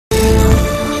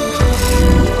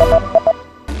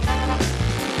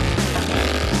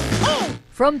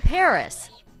From Paris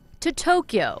to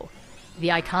Tokyo, the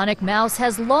iconic mouse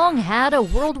has long had a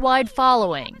worldwide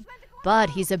following, but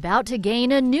he's about to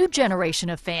gain a new generation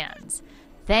of fans,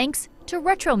 thanks to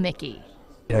Retro Mickey.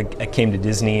 I came to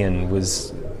Disney and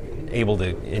was able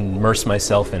to immerse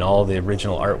myself in all the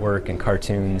original artwork and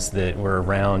cartoons that were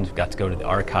around. Got to go to the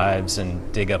archives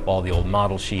and dig up all the old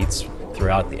model sheets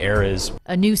throughout the eras.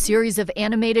 A new series of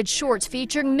animated shorts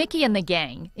featuring Mickey and the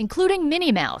gang, including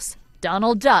Minnie Mouse,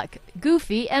 Donald Duck,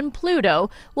 Goofy, and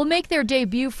Pluto, will make their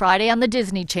debut Friday on the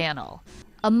Disney Channel.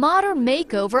 A modern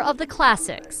makeover of the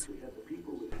classics.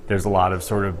 There's a lot of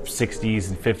sort of 60s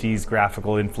and 50s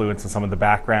graphical influence in some of the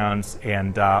backgrounds,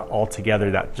 and all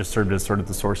together that just served as sort of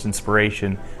the source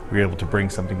inspiration. We were able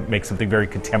to make something very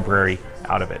contemporary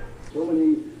out of it.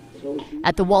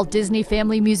 At the Walt Disney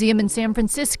Family Museum in San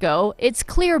Francisco, it's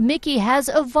clear Mickey has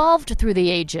evolved through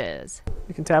the ages.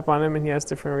 You can tap on him and he has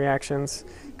different reactions.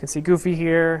 You can see Goofy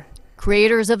here.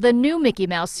 Creators of the new Mickey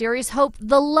Mouse series hope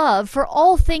the love for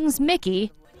all things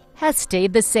Mickey has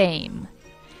stayed the same.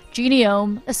 Jeannie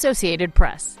Ohm, Associated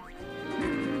Press.